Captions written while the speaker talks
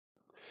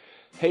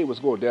Hey,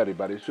 what's going down,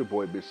 everybody? It's your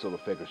boy, Big Soul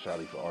Effect, or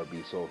Charlie for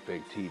RB Soul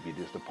Effect TV.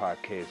 This is the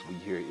podcast we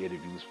hear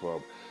interviews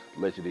from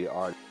legendary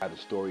artists, the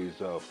stories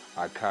of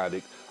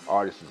iconic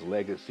artists'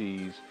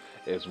 legacies,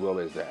 as well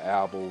as their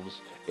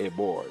albums and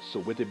more. So,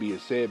 with it being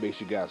said, make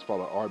sure you guys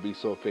follow RB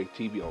Soul Effect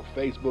TV on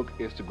Facebook,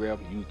 Instagram,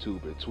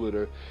 YouTube, and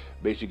Twitter.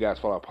 Make sure you guys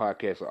follow our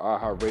podcast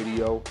on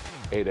iHeartRadio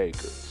and Anchor.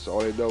 So,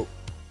 on that note,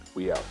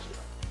 we out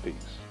here.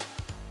 Peace.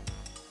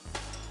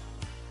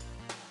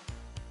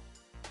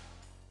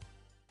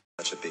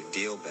 Such a big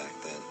deal back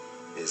then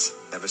is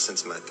ever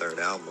since my third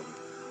album,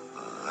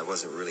 I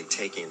wasn't really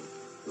taking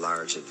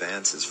large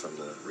advances from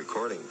the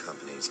recording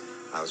companies.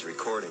 I was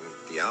recording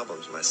the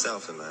albums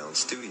myself in my own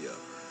studio.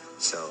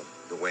 So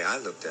the way I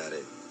looked at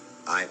it,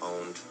 I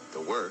owned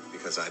the work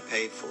because I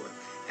paid for it.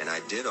 And I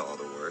did all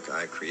the work.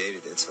 I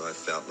created it, so I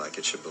felt like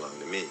it should belong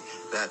to me.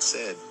 That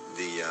said,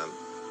 the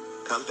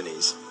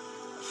companies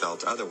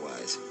felt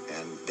otherwise.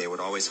 And they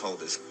would always hold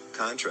this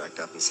contract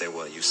up and say,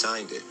 well, you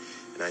signed it.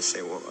 And I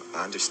say, well,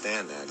 I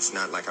understand that. It's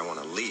not like I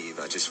want to leave.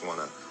 I just want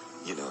to,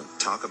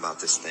 talk about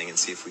this thing and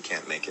see if we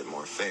can't make it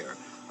more fair.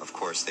 Of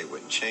course, they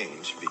wouldn't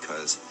change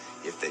because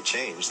if they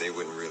changed, they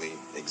wouldn't really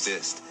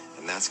exist.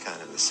 And that's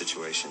kind of the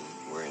situation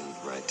we're in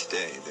right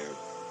today. They're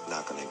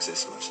not going to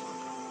exist much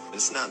longer.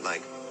 It's not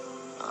like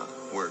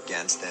we're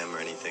against them or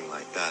anything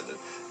like that.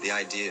 The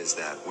idea is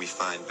that we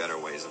find better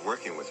ways of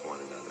working with one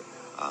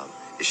another.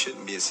 It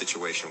shouldn't be a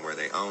situation where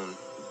they own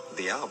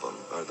the album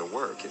or the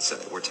work.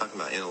 We're talking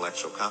about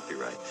intellectual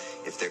copyright.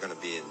 If they're going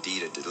to be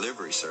indeed a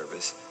delivery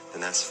service, then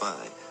that's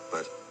fine.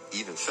 But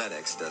even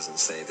FedEx doesn't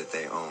say that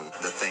they own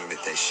the thing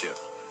that they ship,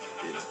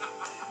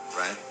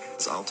 right?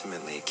 Because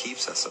ultimately it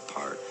keeps us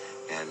apart,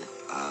 and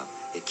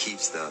it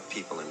keeps the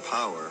people in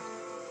power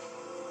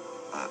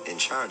in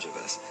charge of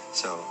us.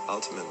 So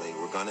ultimately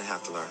we're going to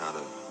have to learn how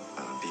to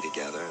be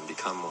together and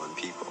become one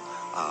people.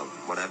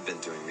 What I've been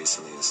doing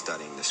recently is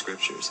studying the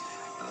scriptures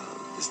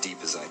as deep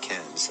as I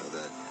can, so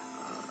that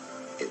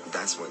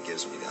that's what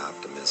gives me the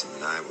optimism.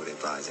 And I would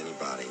advise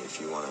anybody, if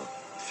you want to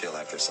feel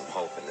like there's some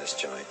hope in this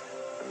joint,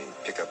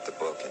 pick up the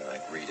book and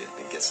read it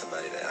and get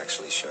somebody to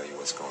actually show you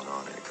what's going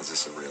on in it, because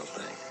it's a real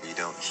thing. You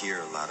don't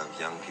hear a lot of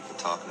young people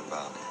talking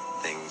about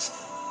things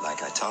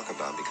like I talk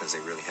about because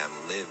they really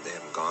haven't lived. They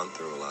haven't gone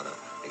through a lot of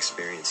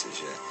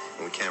experiences yet,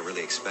 and we can't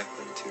really expect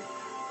them to.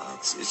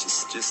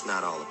 It's just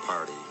not all a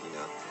party,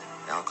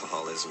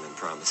 alcoholism and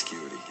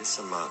promiscuity. Get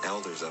some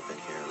elders up in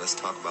here. Let's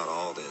talk about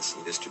all this.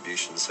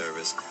 Distribution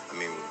service.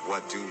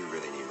 What do we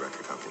really need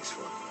record companies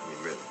for?